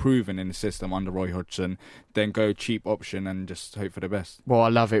who's proven in the system under Roy Hodgson, than go cheap option and just hope for the best. Well, I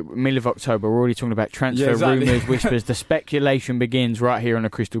love it. Middle of October, we're already talking about transfer rumours, whispers. The speculation begins right here on the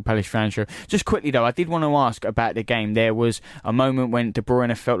Crystal Palace Fan Show. Just quickly, though, I did want to ask about the game. There was a moment when De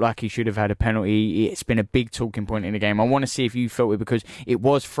Bruyne felt like he should have had a penalty. It's been a big talking point in the game. I want to see if you felt it, because it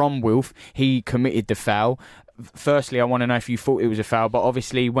was from Wilf. He committed the foul. Firstly, I want to know if you thought it was a foul, but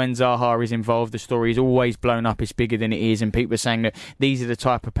obviously when Zaha is involved, the story is always blown up. It's bigger than it is, and people are saying that these are the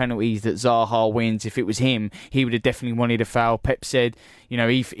type of penalties that Zaha wins. If it was him, he would have definitely wanted a foul. Pep said,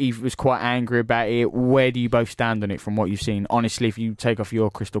 he was quite angry about it. Where do you both stand on it from what you've seen? Honestly, if you take off your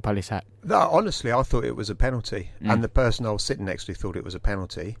Crystal Palace hat. No, honestly, I thought it was a penalty, and the person I was sitting next to thought it was a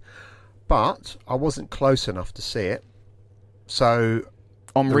penalty, but I wasn't close enough to see it. So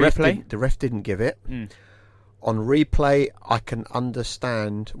on replay, the ref didn't give it. on replay, I can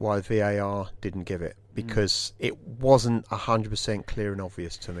understand why VAR didn't give it, because it wasn't 100% clear and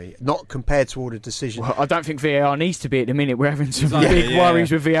obvious to me. Not compared to all the decisions. Well, I don't think VAR needs to be at the minute. We're having some big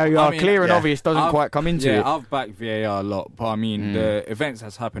worries with VAR. I mean, clear and obvious doesn't quite come into it. Yeah, I've backed VAR a lot, but I mean, the events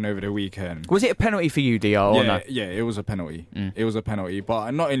has happened over the weekend. Was it a penalty for you, DR, or no? Yeah, it was a penalty. It was a penalty,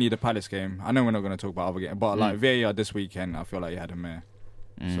 but not only the Palace game. I know we're not going to talk about other games, but like VAR this weekend, I feel like he had a mare.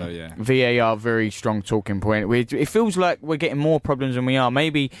 So yeah, VAR, very strong talking point. It feels like we're getting more problems than we are.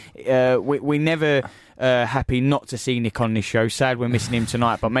 Maybe we never happy not to see Nick on this show. Sad we're missing him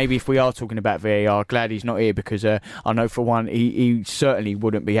tonight, but maybe if we are talking about VAR, glad he's not here, because I know for one he certainly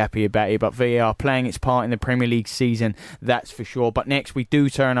wouldn't be happy about it. But VAR playing its part in the Premier League season, that's for sure. But next we do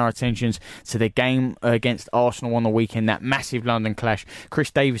turn our attentions to the game against Arsenal on the weekend, that massive London clash. Chris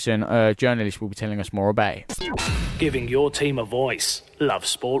Davison, a journalist, will be telling us more about it. Giving your team a voice. Love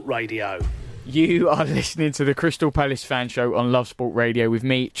Sport Radio. You are listening to the Crystal Palace Fan Show on Love Sport Radio with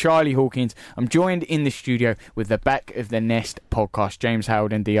me, Charlie Hawkins. I'm joined in the studio with the Back of the Nest podcast, James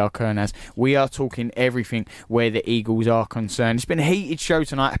Howard and DR Kernaz. We are talking everything where the Eagles are concerned. It's been a heated show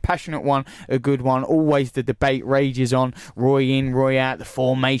tonight, a passionate one, a good one. Always the debate rages on, Roy in, Roy out, the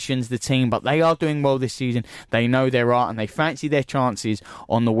formations, the team, but they are doing well this season. They know their art and they fancy their chances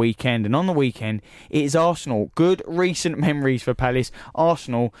on the weekend. And on the weekend, it is Arsenal. Good recent memories for Palace.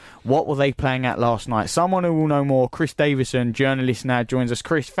 Arsenal, what were they playing at last night? Someone who will know more, Chris Davison, journalist, now joins us.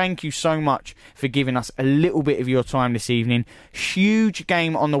 Chris, thank you so much for giving us a little bit of your time this evening. Huge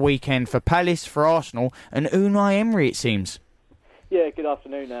game on the weekend for Palace, for Arsenal, and Unai Emery, it seems. Yeah, good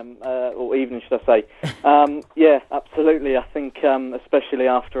afternoon, or evening, should I say. Yeah, absolutely. I think, especially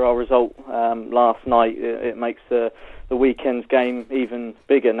after our result last night, it makes the weekend's game even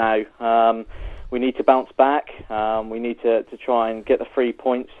bigger now. We need to bounce back. We need to try and get the 3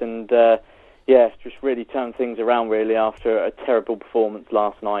 points and, just really turn things around, really, after a terrible performance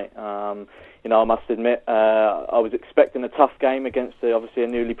last night. I must admit, I was expecting a tough game against, obviously, a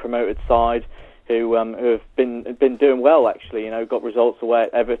newly promoted side who have been doing well, actually. Got results away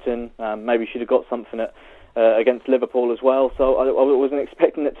at Everton. Maybe should have got something against Liverpool as well. So I wasn't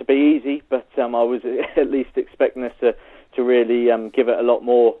expecting it to be easy, but I was at least expecting us to really give it a lot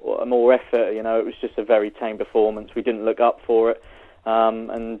more effort. It was just a very tame performance. We didn't look up for it,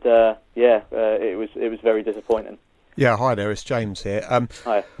 it was very disappointing. Yeah, hi there, it's James here.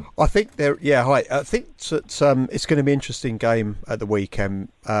 Hi. I think I think that it's going to be an interesting game at the weekend,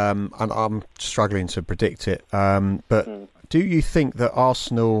 and I'm struggling to predict it. But do you think that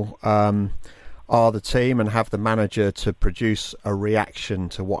Arsenal are the team and have the manager to produce a reaction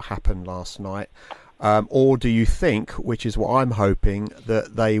to what happened last night? Or do you think, which is what I'm hoping,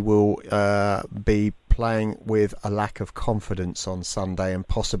 that they will be playing with a lack of confidence on Sunday and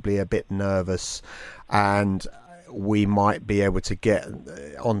possibly a bit nervous, and we might be able to get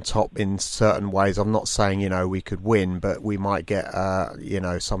on top in certain ways? I'm not saying, we could win, but we might get,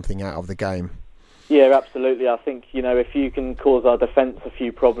 something out of the game. Yeah, absolutely. I think, if you can cause our defence a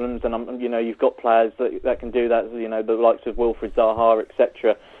few problems, and, you've got players that can do that, the likes of Wilfried Zaha,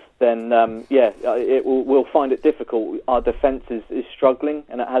 etc., then we'll find it difficult. Our defence is struggling,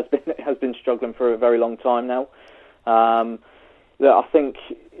 and it has been struggling for a very long time now. I think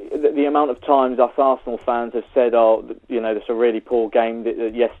the amount of times us Arsenal fans have said, this is a really poor game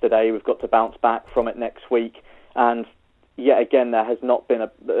yesterday, we've got to bounce back from it next week, and yet again there has not been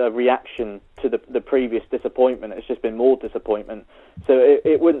a reaction to the previous disappointment. It's just been more disappointment. So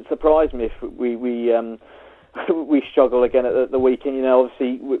it wouldn't surprise me if we struggle again at the weekend.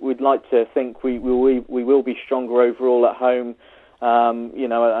 Obviously we'd like to think we will be stronger overall at home.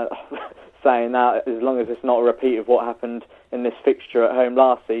 Saying that, as long as it's not a repeat of what happened in this fixture at home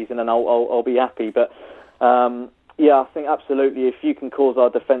last season, and I'll be happy. But I think absolutely, if you can cause our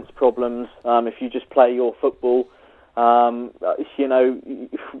defence problems, if you just play your football,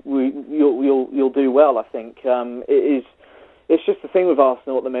 you'll do well. I think it's just the thing with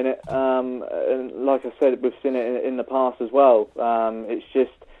Arsenal at the minute, and like I said, we've seen it in the past as well. It's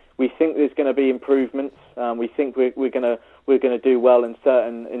just, we think there's going to be improvements. We think we're going to do well in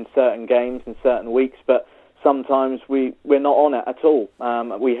certain games in certain weeks, but sometimes we're not on it at all.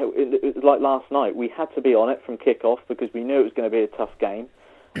 It was like last night. We had to be on it from kick-off because we knew it was going to be a tough game,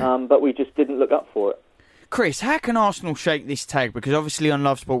 but we just didn't look up for it. Chris, how can Arsenal shake this tag? Because obviously on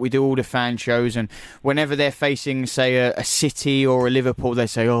Love Sport we do all the fan shows, and whenever they're facing, say, a City or a Liverpool, they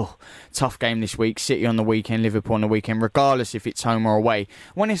say, oh, tough game this week, City on the weekend, Liverpool on the weekend, regardless if it's home or away.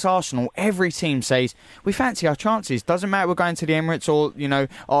 When it's Arsenal, every team says, we fancy our chances. Doesn't matter we're going to the Emirates or,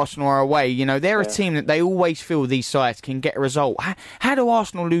 Arsenal are away. They're a team that they always feel these sides can get a result. How do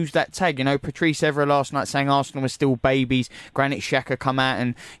Arsenal lose that tag? Patrice Evra last night saying Arsenal were still babies. Granit Xhaka come out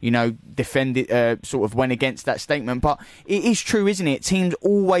and, defended, sort of went against that statement. But it is true, isn't it? Teams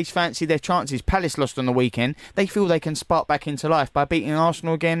always fancy their chances. Palace lost on the weekend. They feel they can spark back into life by beating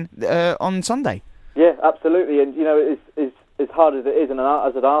Arsenal again on Sunday. Yeah, absolutely. And, it's as hard as it is, and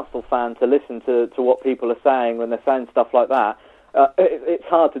as an Arsenal fan, to listen to what people are saying when they're saying stuff like that, it's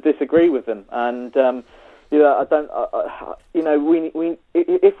hard to disagree with them. And, if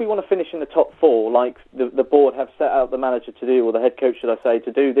we want to finish in the top four, like the board have set out the manager to do, or the head coach, should I say,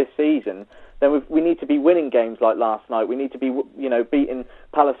 to do this season, then we need to be winning games like last night. We need to be, beating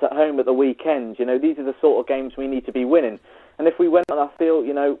Palace at home at the weekend. These are the sort of games we need to be winning. And if we went on, I feel,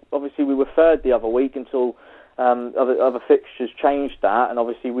 obviously we were third the other week until other fixtures changed that, and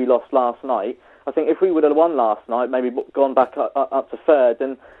obviously we lost last night. I think if we would have won last night, maybe gone back up to third,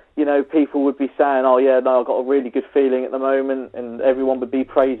 then people would be saying, oh yeah, no, I've got a really good feeling at the moment, and everyone would be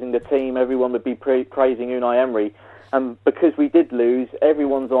praising the team, everyone would be praising Unai Emery. And because we did lose,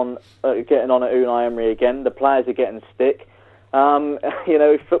 everyone's getting on at Unai Emery again. The players are getting stick.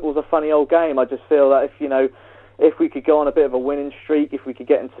 Football's a funny old game. I just feel that if we could go on a bit of a winning streak, if we could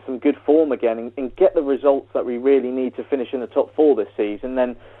get into some good form again and get the results that we really need to finish in the top four this season,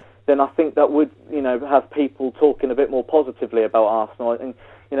 then I think that would, have people talking a bit more positively about Arsenal. And,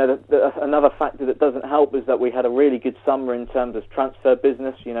 another factor that doesn't help is that we had a really good summer in terms of transfer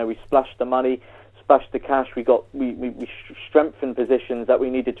business. We splashed the money, splashed the cash. We strengthened positions that we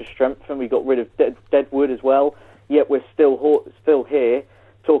needed to strengthen. We got rid of Deadwood as well. Yet we're still here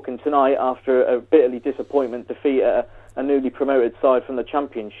talking tonight after a bitterly disappointment defeat at a newly promoted side from the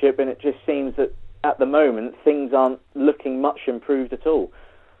Championship, and it just seems that at the moment things aren't looking much improved at all.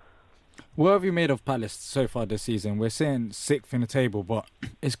 What have you made of Palace so far this season? We're saying 6th in the table, but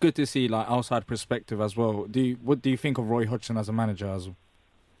it's good to see outside perspective as well. What do you think of Roy Hodgson as a manager as well?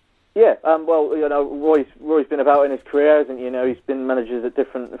 Yeah, Roy's been about in his career, hasn't he? He's been managers at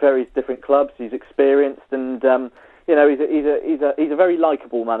various different clubs. He's experienced, and he's a very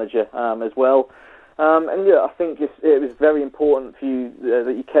likeable manager as well. I think it was very important for you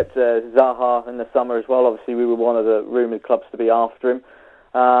that you kept Zaha in the summer as well. Obviously, we were one of the rumoured clubs to be after him.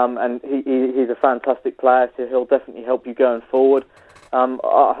 And he's a fantastic player, so he'll definitely help you going forward.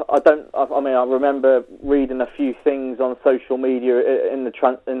 I remember reading a few things on social media in the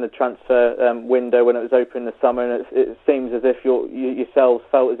transfer window when it was open in the summer, and it seems as if you yourselves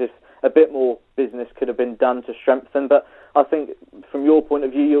felt as if a bit more business could have been done to strengthen. But I think from your point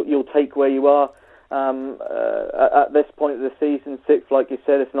of view, you'll take where you are at this point of the season. 6th, like you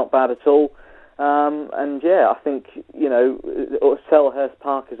said, it's not bad at all. I think, Selhurst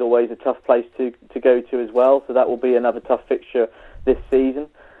Park is always a tough place to go to as well, so that will be another tough fixture this season.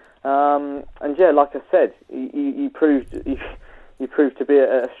 Like I said, you proved to be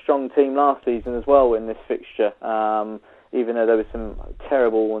a strong team last season as well in this fixture, even though there were some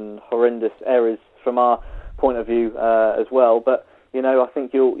terrible and horrendous errors from our point of view as well. But, I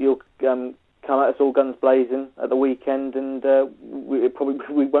think you'll come at us all guns blazing at the weekend, and we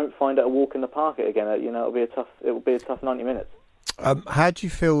won't find it a walk in the park again. It'll be a tough 90 minutes. How do you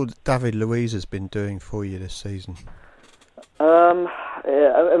feel David Luiz has been doing for you this season? A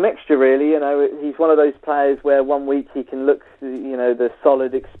mixture, really. He's one of those players where one week he can look, the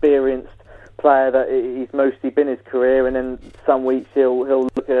solid, experienced player that he's mostly been his career, and then some weeks he'll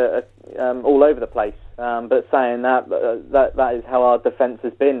look at all over the place. But saying that is how our defence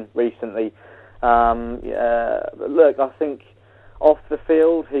has been recently. Look, I think off the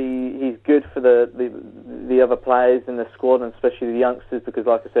field he's good for the other players in the squad, and especially the youngsters, because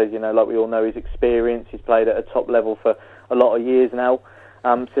like I said, like we all know, he's experienced. He's played at a top level for a lot of years now,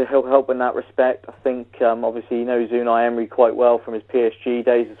 so he'll help in that respect. I think obviously he knows Unai Emery quite well from his PSG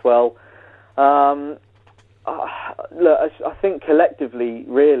days as well. Look, I think collectively,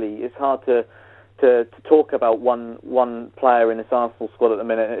 really, it's hard to talk about one player in this Arsenal squad at the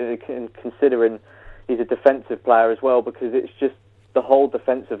minute, considering he's a defensive player as well, because it's just the whole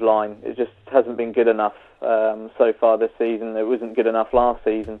defensive line. It just hasn't been good enough so far this season. It wasn't good enough last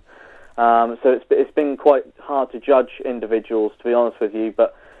season. So it's been quite hard to judge individuals, to be honest with you.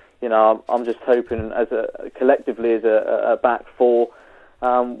 But I'm just hoping, collectively as a back four,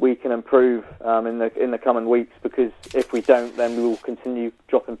 we can improve in the coming weeks, because if we don't, then we will continue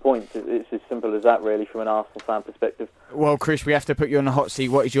dropping points. It's as simple as that, really, from an Arsenal fan perspective. Well, Chris, we have to put you on the hot seat.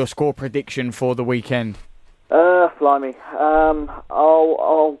 What is your score prediction for the weekend? Blimey.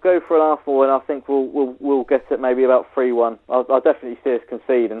 I'll go for an Arsenal, and I think we'll get it maybe about 3-1. I'll definitely see us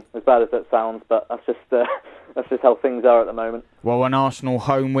conceding, as bad as that sounds, but that's just how things are at the moment. Well, an Arsenal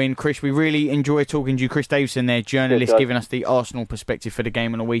home win. Chris, we really enjoy talking to you. Chris Davison there, journalist, giving us the Arsenal perspective for the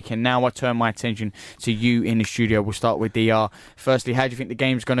game on the weekend. Now I turn my attention to you in the studio. We'll start with DR. Firstly, how do you think the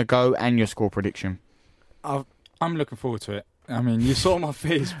game's going to go, and your score prediction? I'm looking forward to it. I mean, you saw my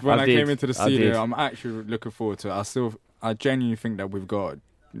face when I came into the studio. I'm actually looking forward to it. I genuinely think that we've got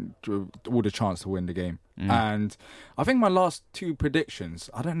all the chance to win the game. And I think my last two predictions,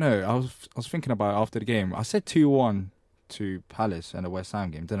 I don't know, I was thinking about it after the game. I said 2-1 to Palace and the West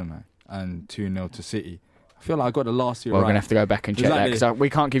Ham game, didn't I? And 2-0 to City. I feel like I got the last year right. We're going to have to go back and check that, because we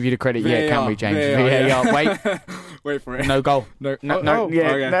can't give you the credit yet, can we, James? VAR. Wait for it. No goal. No.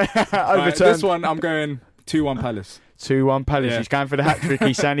 Okay. Overturned. This one, I'm going 2-1 Palace. 2-1 Palace. He's going for the hat-trick.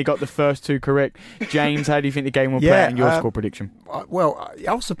 He's saying he got the first two correct. James, how do you think the game will play out in your score prediction? Well,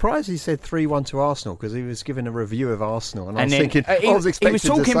 I was surprised he said 3-1 to Arsenal, because he was giving a review of Arsenal, and I was thinking, he was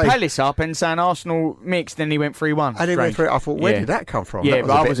talking Palace up and saying Arsenal mixed, then he went 3-1. And he went 3. I thought, where did that come from? Yeah,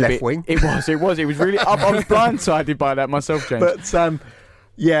 that was a bit left wing. It was really. I was blindsided by that myself, James. But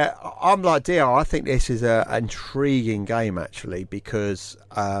yeah, I'm like DR. I think this is an intriguing game, actually, because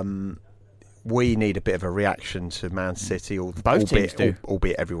we need a bit of a reaction to Man City. Both teams do.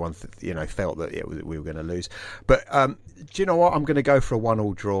 Albeit everyone felt that we were going to lose. But do you know what? I'm going to go for a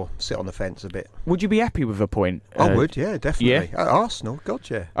 1-1 draw, sit on the fence a bit. Would you be happy with a point? I would, yeah, definitely. Yeah? Arsenal, God,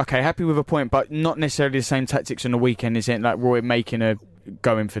 yeah. Okay, happy with a point, but not necessarily the same tactics on the weekend, is it? Like Roy making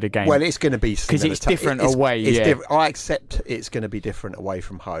going for the game. Well, it's going to be because it's different away. I accept it's going to be different away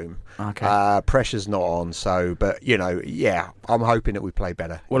from home. Okay, pressure's not on. So, but I'm hoping that we play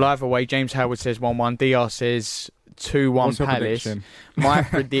better. Well, either way, James Howard says 1-1. DR says 2-1 Palace. My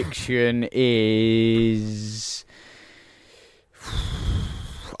prediction is.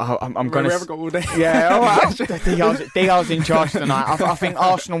 I'm going to. Yeah, DR's in charge tonight. I think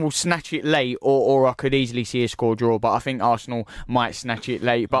Arsenal will snatch it late, or I could easily see a score draw. But I think Arsenal might snatch it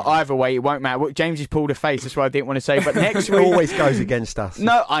late. But either way, it won't matter. James has pulled a face. That's what I didn't want to say. But next week, always goes against us.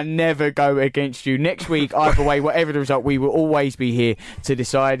 No, I never go against you. Next week, either way, whatever the result, we will always be here to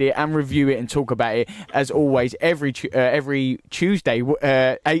decide it and review it and talk about it. As always, every Tuesday,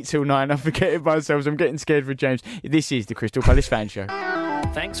 8 till 9. I'm forgetting myself. I'm getting scared for James. This is the Crystal Palace Fan Show.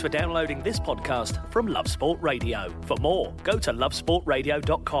 Thanks for downloading this podcast from Love Sport Radio. For more, go to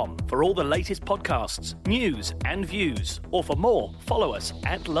lovesportradio.com for all the latest podcasts, news and views. Or for more, follow us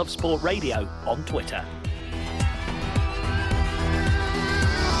at Love Sport Radio on Twitter.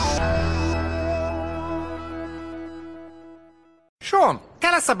 Sean,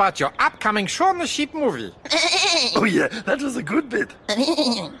 tell us about your upcoming Shaun the Sheep movie. Oh yeah, that was a good bit.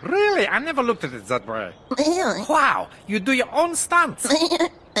 Really? I never looked at it that way. Wow, you do your own stunts.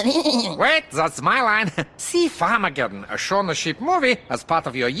 Wait, that's my line. See Farmageddon, a Shaun the Sheep movie, as part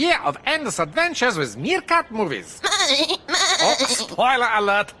of your year of endless adventures with Meerkat Movies. Oh, spoiler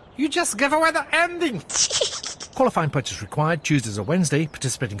alert. You just gave away the ending. Qualifying purchase required. Tuesdays or Wednesday.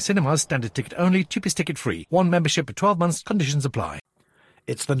 Participating cinemas. Standard ticket only. Cheapest ticket free. One membership for 12 months. Conditions apply.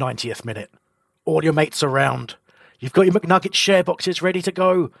 It's the 90th minute. All your mates around. You've got your McNugget share boxes ready to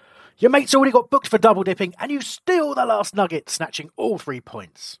go. Your mate's already got booked for double dipping, and you steal the last nugget, snatching all 3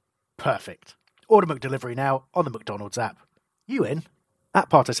 points. Perfect. Order McDelivery now on the McDonald's app. You in? At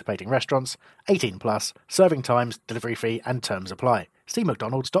participating restaurants. 18 plus. Serving times, delivery fee, and terms apply. See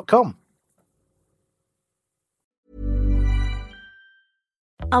mcdonalds.com.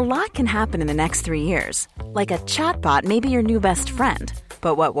 A lot can happen in the next 3 years. Like a chatbot may be your new best friend.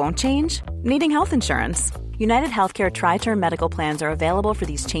 But what won't change? Needing health insurance. United Healthcare Tri-Term Medical Plans are available for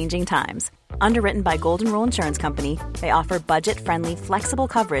these changing times. Underwritten by Golden Rule Insurance Company, they offer budget-friendly, flexible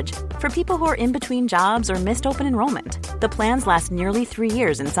coverage for people who are in between jobs or missed open enrollment. The plans last nearly 3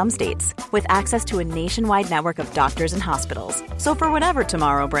 years in some states, with access to a nationwide network of doctors and hospitals. So for whatever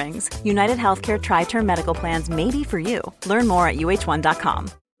tomorrow brings, United Healthcare Tri-Term Medical Plans may be for you. Learn more at uh1.com.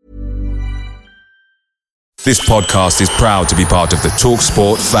 This podcast is proud to be part of the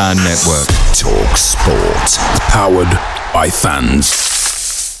TalkSport Fan Network. TalkSport. Powered by fans.